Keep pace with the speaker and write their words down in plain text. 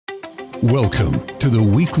Welcome to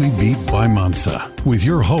the Weekly Beat by Mansa with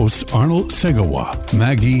your hosts Arnold Segawa,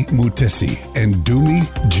 Maggie Mutesi, and Dumi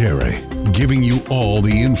Jere, giving you all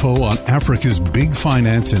the info on Africa's big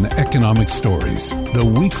finance and economic stories. The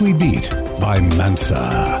Weekly Beat by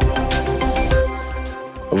Mansa.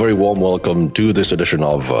 A very warm welcome to this edition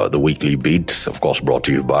of The Weekly Beat, of course brought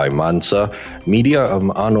to you by Mansa Media. I'm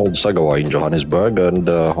Arnold Segawa in Johannesburg, and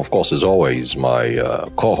of course, as always, my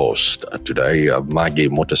co-host today, Maggie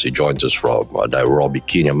Mutesi, joins us from Nairobi,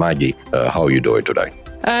 Kenya. Maggie, how are you doing today?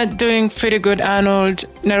 Doing pretty good, Arnold.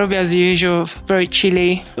 Nairobi, as usual, very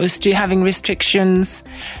chilly. We're still having restrictions.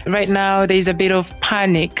 Right now, there's a bit of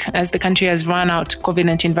panic as the country has run out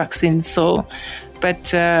COVID-19 vaccines.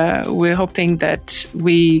 But we're hoping that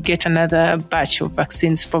we get another batch of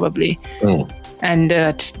vaccines probably, and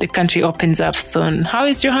that the country opens up soon. How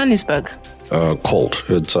is Johannesburg? Cold.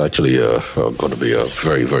 It's actually going to be a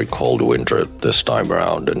very, very cold winter this time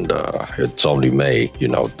around, and it's only May. You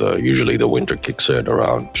know, usually the winter kicks in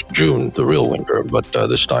around June, the real winter, but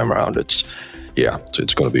this time around it's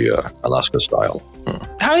going to be Alaska style.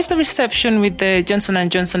 How is the reception with the Johnson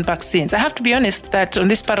 & Johnson vaccines? I have to be honest that on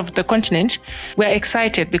this part of the continent, we're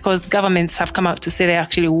excited because governments have come out to say they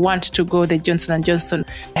actually want to go the Johnson & Johnson.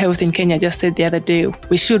 Health in Kenya just said the other day,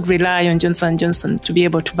 we should rely on Johnson & Johnson to be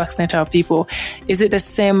able to vaccinate our people. Is it the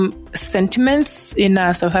same sentiments in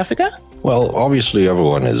South Africa? Well, obviously,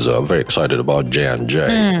 everyone is very excited about J&J,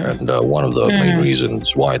 and one of the main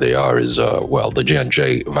reasons why they are is, the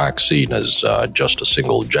J&J vaccine is just a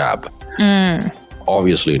single jab.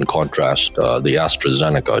 Obviously, in contrast, the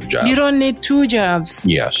AstraZeneca jab. You don't need two jabs.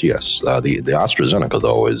 Yes. The AstraZeneca,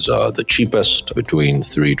 though, is the cheapest, between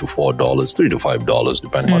 $3 to $5,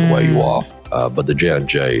 depending on where you are. But the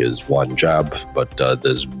J&J is one jab. But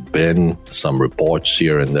there's been some reports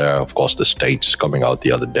here and there. Of course, the states coming out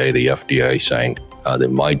the other day, the FDA saying they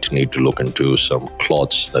might need to look into some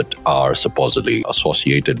clots that are supposedly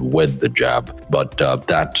associated with the jab. But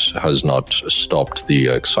that has not stopped the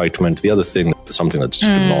excitement. The other thing, something that's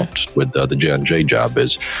not with the J&J jab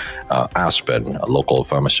is Aspen, a local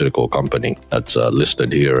pharmaceutical company that's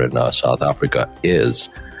listed here in South Africa, is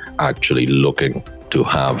actually looking to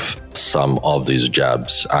have some of these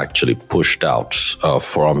jabs actually pushed out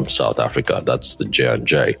from South Africa. That's the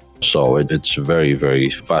J&J. So it's very,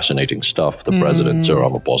 very fascinating stuff. The President,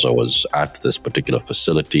 Cyril Ramaphosa, was at this particular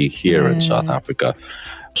facility here in South Africa.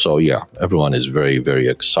 So, everyone is very, very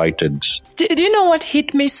excited. Do you know what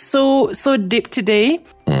hit me so deep today?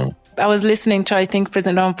 I was listening to, I think,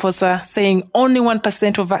 President Ramaphosa saying only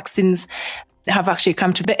 1% of vaccines have actually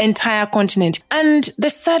come to the entire continent. And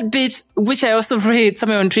the sad bit, which I also read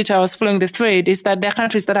somewhere on Twitter, I was following the thread, is that there are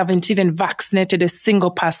countries that haven't even vaccinated a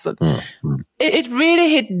single person. It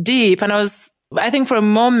really hit deep. And I think for a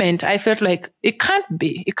moment, I felt like it can't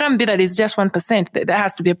be that it's just 1%. There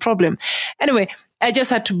has to be a problem. Anyway, I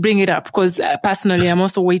just had to bring it up because personally, I'm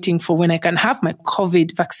also waiting for when I can have my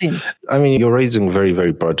COVID vaccine. I mean, you're raising very,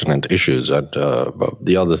 very pertinent issues. And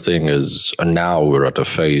the other thing is now we're at a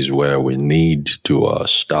phase where we need to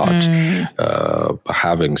start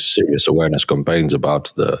having serious awareness campaigns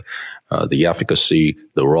about the efficacy,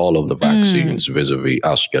 the role of the vaccines vis-a-vis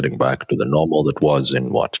us getting back to the normal that was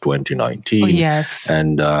in 2019. Oh, yes.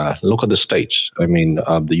 And look at the states. I mean,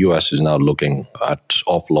 the US is now looking at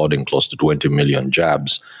offloading close to 20 million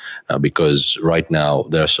jabs because right now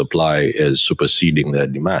their supply is superseding their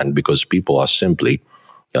demand because people are simply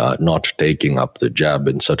not taking up the jab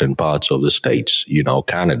in certain parts of the states. You know,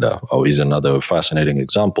 Canada is another fascinating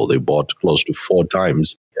example. They bought close to 4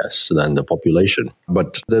 times than the population.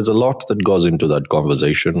 But there's a lot that goes into that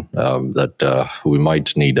conversation that we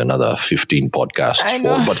might need another 15 podcasts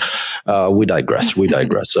for. But we digress.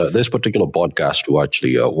 This particular podcast, we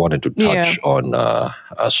actually wanted to touch on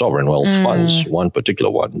sovereign wealth funds, one particular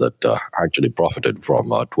one that actually profited from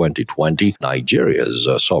 2020, Nigeria's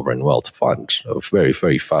sovereign wealth fund. Very,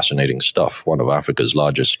 very fascinating stuff. One of Africa's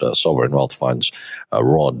largest sovereign wealth funds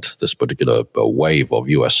rode this particular wave of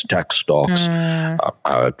U.S. tech stocks.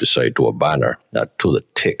 I have to say to a banner, to the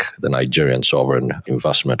tick, the Nigerian Sovereign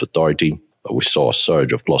Investment Authority. We saw a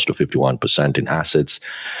surge of close to 51% in assets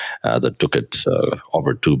that took it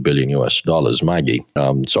over $2 billion US. Maggie,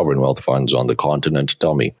 sovereign wealth funds on the continent.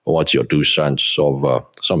 Tell me, what's your 2 cents of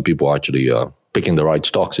some people actually picking the right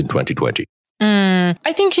stocks in 2020?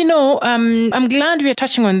 I think, I'm glad we are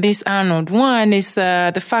touching on this, Arnold. One is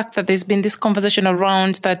the fact that there's been this conversation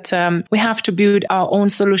around that we have to build our own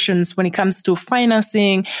solutions when it comes to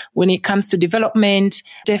financing, when it comes to development.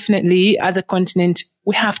 Definitely, as a continent,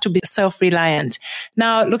 we have to be self-reliant.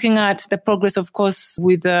 Now, looking at the progress, of course,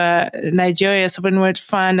 with the Nigeria Sovereign Wealth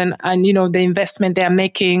Fund and the investment they are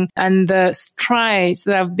making and the strides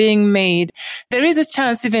that are being made, there is a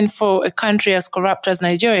chance even for a country as corrupt as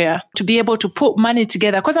Nigeria to be able to put money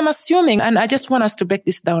together. Because I'm assuming, and I just want us to break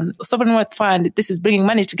this down, Sovereign Wealth Fund, this is bringing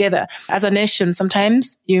money together. As a nation,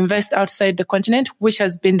 sometimes you invest outside the continent, which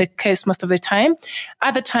has been the case most of the time.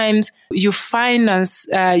 Other times, you finance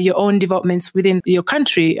your own developments within your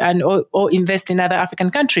country and or invest in other African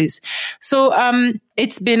countries. So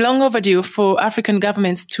it's been long overdue for African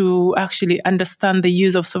governments to actually understand the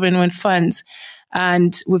use of sovereign wealth funds.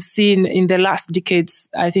 And we've seen in the last decades,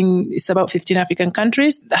 I think it's about 15 African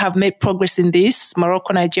countries that have made progress in this.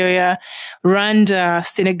 Morocco, Nigeria, Rwanda,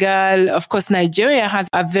 Senegal. Of course, Nigeria has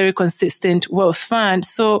a very consistent wealth fund.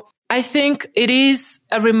 So I think it is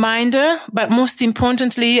a reminder, but most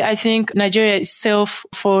importantly, I think Nigeria itself,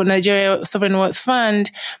 for Nigeria Sovereign Wealth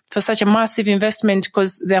Fund, for such a massive investment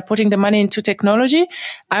because they're putting the money into technology,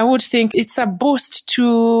 I would think it's a boost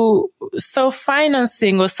to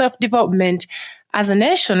self-financing or self-development as a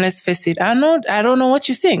nation, let's face it. Arnold, I don't know what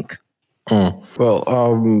you think.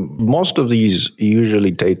 Well, most of these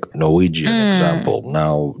usually take Norwegian example.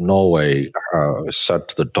 Now, Norway set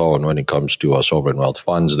the tone when it comes to our sovereign wealth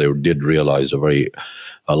funds. They did realize a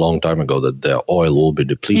long time ago that their oil will be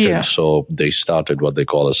depleted. Yeah. So they started what they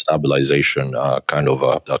call a stabilization kind of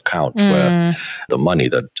account where the money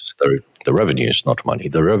that the revenues, not money,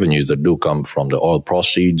 the revenues that do come from the oil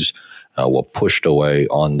proceeds were pushed away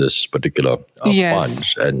on this particular fund,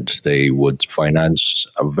 and they would finance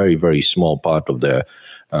a very, very small part of their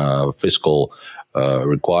fiscal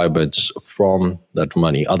requirements from that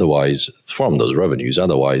money. Otherwise, from those revenues.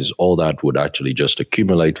 Otherwise, all that would actually just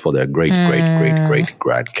accumulate for their great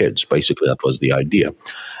grandkids. Basically, that was the idea.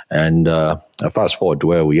 And fast forward to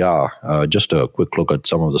where we are, just a quick look at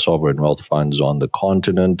some of the sovereign wealth funds on the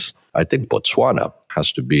continent. I think Botswana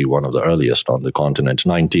has to be one of the earliest on the continent.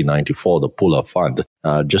 1994, the Pula Fund.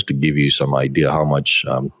 Just to give you some idea how much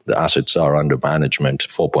the assets are under management,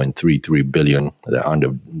 4.33 billion. They're under,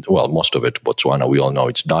 well, most of it, Botswana, we all know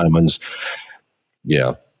it's diamonds.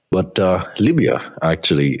 Yeah. But Libya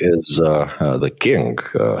actually is the king.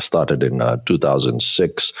 Started in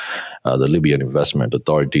 2006. The Libyan Investment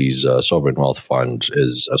Authority's sovereign wealth fund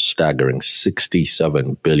is a staggering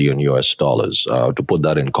 $67 billion. To put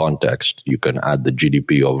that in context, you can add the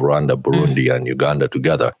GDP of Rwanda, Burundi, and Uganda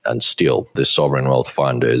together, and still this sovereign wealth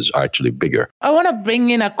fund is actually bigger. I want to bring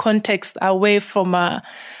in a context away from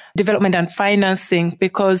development and financing,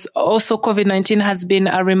 because also COVID-19 has been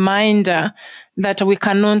a reminder that we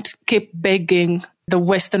cannot keep begging the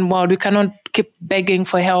Western world. We cannot keep begging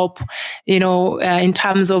for help, in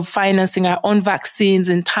terms of financing our own vaccines,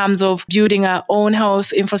 in terms of building our own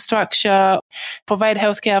health infrastructure, provide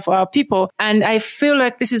healthcare for our people. And I feel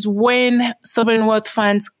like this is when sovereign wealth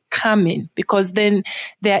funds come in, because then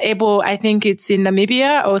they are able, I think it's in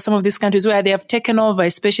Namibia or some of these countries where they have taken over,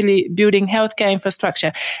 especially building healthcare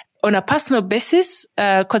infrastructure. On a personal basis,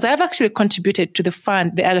 because I've actually contributed to the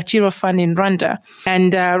fund, the Agaciro Fund in Rwanda.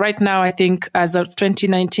 And right now, I think as of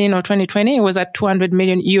 2019 or 2020, it was at $200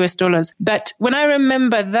 million. But when I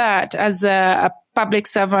remember that as a public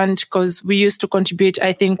servant, because we used to contribute,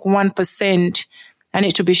 I think 1%, I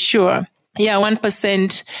need to be sure. Yeah,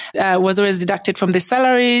 1% was always deducted from the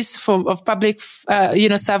salaries of public,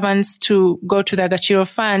 servants to go to the Agaciro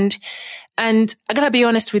Fund. And I gotta be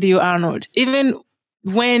honest with you, Arnold, even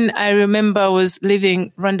when I remember I was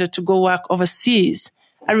leaving Rwanda to go work overseas,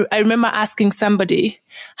 I remember asking somebody,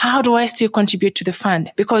 how do I still contribute to the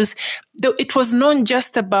fund? Because it was not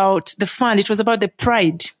just about the fund, it was about the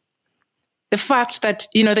pride. The fact that,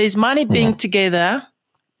 there is money being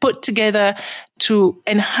put together to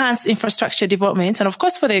enhance infrastructure development. And of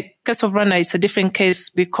course, for the case of Rwanda, it's a different case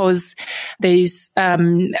because there is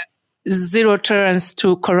zero tolerance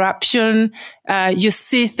to corruption. You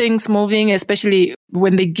see things moving, especially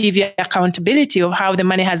when they give you accountability of how the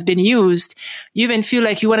money has been used. You even feel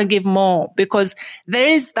like you want to give more because there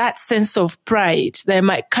is that sense of pride that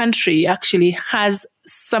my country actually has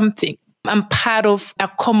something. I'm part of a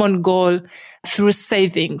common goal through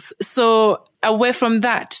savings. So away from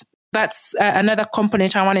that, that's another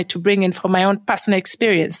component I wanted to bring in from my own personal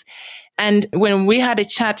experience. And when we had a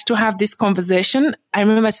chat to have this conversation, I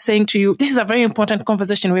remember saying to you, this is a very important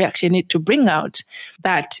conversation we actually need to bring out,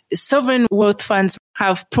 that sovereign wealth funds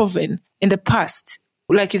have proven in the past,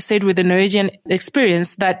 like you said with the Norwegian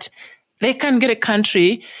experience, that they can get a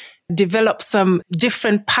country develop some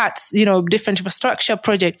different parts, different infrastructure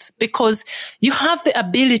projects, because you have the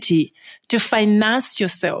ability to finance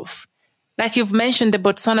yourself. like you've mentioned, the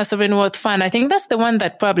Botswana Sovereign Wealth Fund, I think that's the one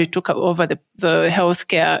that probably took over the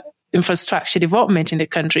healthcare infrastructure development in the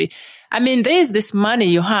country. I mean, there is this money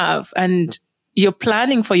you have and you're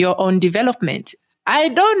planning for your own development. I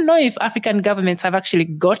don't know if African governments have actually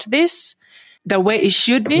got this the way it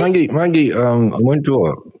should be. Maggie, I'm going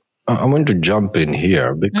to jump in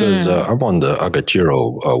here because I'm on the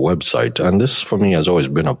Agachiro website, and this for me has always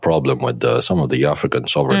been a problem with some of the African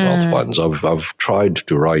sovereign wealth funds. I've tried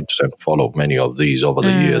to write and follow many of these over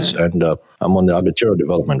the years, and I'm on the Agachiro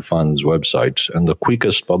Development Fund's website, and the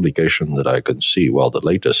quickest publication that I can see, well, the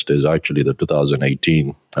latest is actually the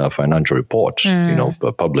 2018 financial report,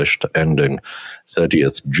 published ending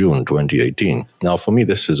 30th June 2018. Now, for me,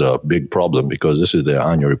 this is a big problem because this is their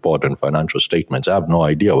annual report and financial statements. I have no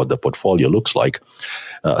idea what the portfolio looks like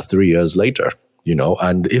 3 years later,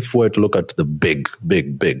 and if we're to look at the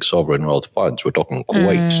big sovereign wealth funds, we're talking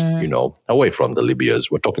Kuwait, away from the Libyas,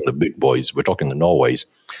 we're talking the big boys, we're talking the Norways.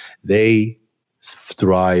 They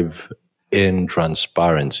thrive in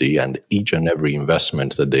transparency, and each and every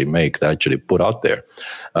investment that they make, they actually put out there.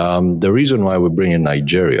 The reason why we bring in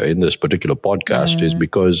Nigeria in this particular podcast is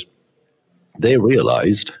because they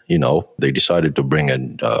realized, they decided to bring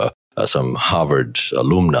in some Harvard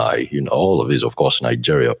alumni, all of these, of course,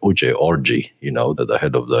 Nigeria, Uche Orji, the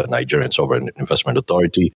head of the Nigerian Sovereign Investment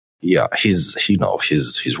Authority. Yeah, he's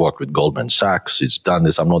worked with Goldman Sachs. He's done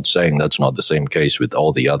this. I'm not saying that's not the same case with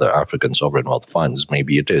all the other African sovereign wealth funds.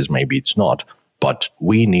 Maybe it is, maybe it's not. But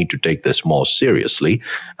we need to take this more seriously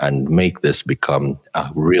and make this become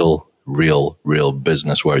a real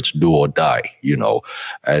business where it's do or die,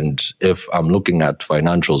 And if I'm looking at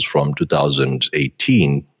financials from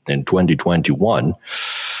 2018 and 2021,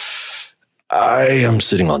 I am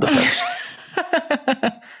sitting on the fence.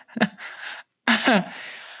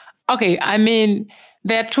 Okay, I mean,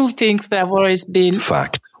 there are two things that have always been...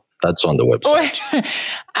 Fact. That's on the website.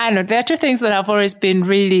 I know. There are two things that have always been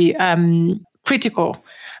really critical,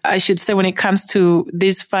 I should say, when it comes to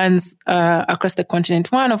these funds across the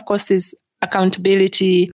continent. One, of course, is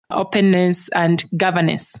accountability, openness, and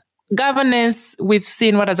governance. Governance, we've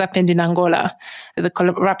seen what has happened in Angola, the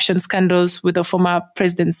corruption scandals with the former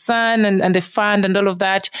president's son and the fund and all of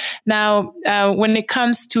that. Now, when it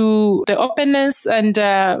comes to the openness and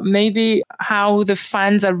maybe how the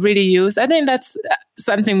funds are really used, I think that's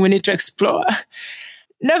something we need to explore.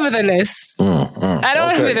 Nevertheless, I don't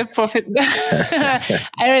want to be the prophet.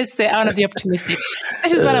 I always say I want to be optimistic.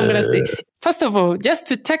 This is what I'm going to say. First of all, just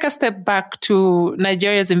to take a step back to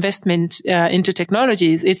Nigeria's investment into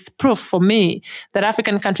technologies, it's proof for me that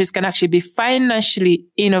African countries can actually be financially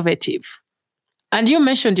innovative. And you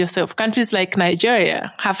mentioned yourself, countries like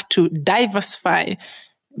Nigeria have to diversify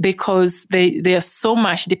because they are so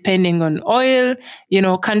much depending on oil,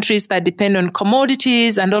 countries that depend on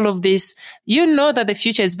commodities and all of this, that the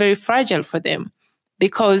future is very fragile for them.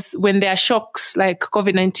 Because when there are shocks like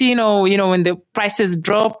COVID-19 or, when the prices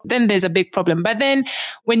drop, then there's a big problem. But then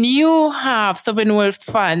when you have sovereign wealth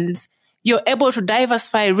funds, you're able to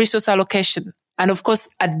diversify resource allocation and, of course,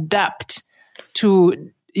 adapt to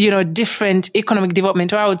different economic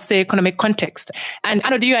development, or I would say economic context. And I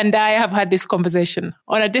know you and I have had this conversation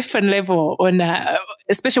on a different level,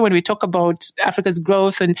 especially when we talk about Africa's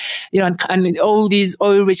growth and all these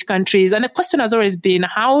oil-rich countries. And the question has always been,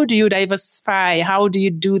 how do you diversify? How do you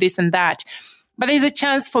do this and that? But there's a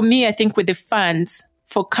chance for me, I think, with the funds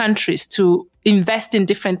for countries to invest in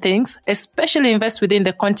different things, especially invest within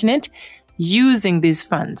the continent using these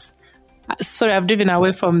funds. Sorry, I've driven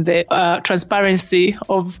away from the transparency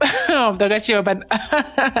of the Gachio, but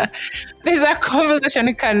this is a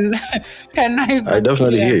conversation I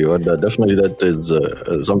definitely hear you, and definitely that is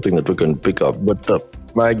something that we can pick up. But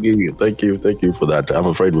Maggie, thank you for that. I'm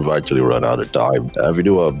afraid we've actually run out of time. If you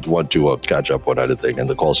do want to catch up on anything in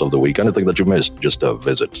the course of the week, anything that you missed, just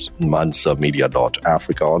visit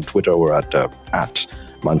mansamedia.africa. On Twitter, we're at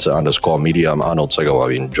Mansa_media. I'm Arnold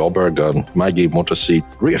Segawa in Joburg. Maggie Mutesi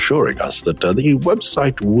reassuring us that the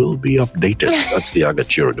website will be updated. That's the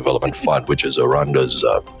Agachiro Development Fund, which is Rwanda's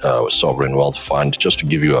sovereign wealth fund. Just to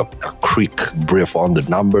give you a quick brief on the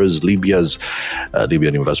numbers, Libya's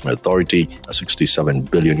Libyan Investment Authority,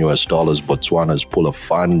 $67 billion. Botswana's pool of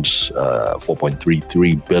funds,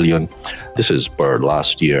 $4.33 billion. This is per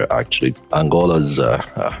last year, actually. Angola's,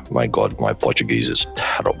 my God, my Portuguese is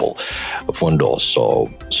terrible. Fundo, so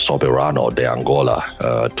Soberano de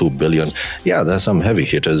Angola, 2 billion. Yeah, there's some heavy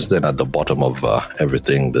hitters. Then at the bottom of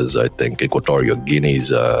everything, there's, I think, Equatorial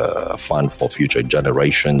Guinea's Fund for Future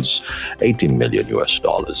Generations, $18 million.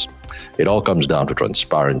 It all comes down to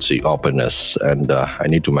transparency, openness, and I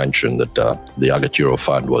need to mention that the Agachiro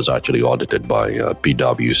Fund was actually audited by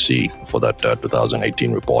PwC for that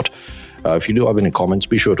 2018 report. If you do have any comments,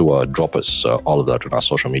 be sure to drop us all of that on our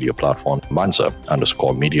social media platform,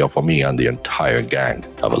 Mansa_media for me and the entire gang.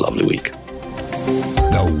 Have a lovely week.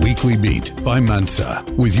 The Weekly Beat by Mansa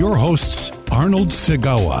with your hosts Arnold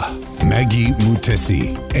Segawa, Maggie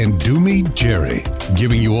Mutesi, and Dumi Jerry,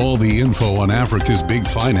 giving you all the info on Africa's big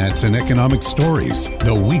finance and economic stories.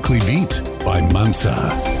 The Weekly Beat by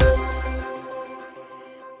Mansa.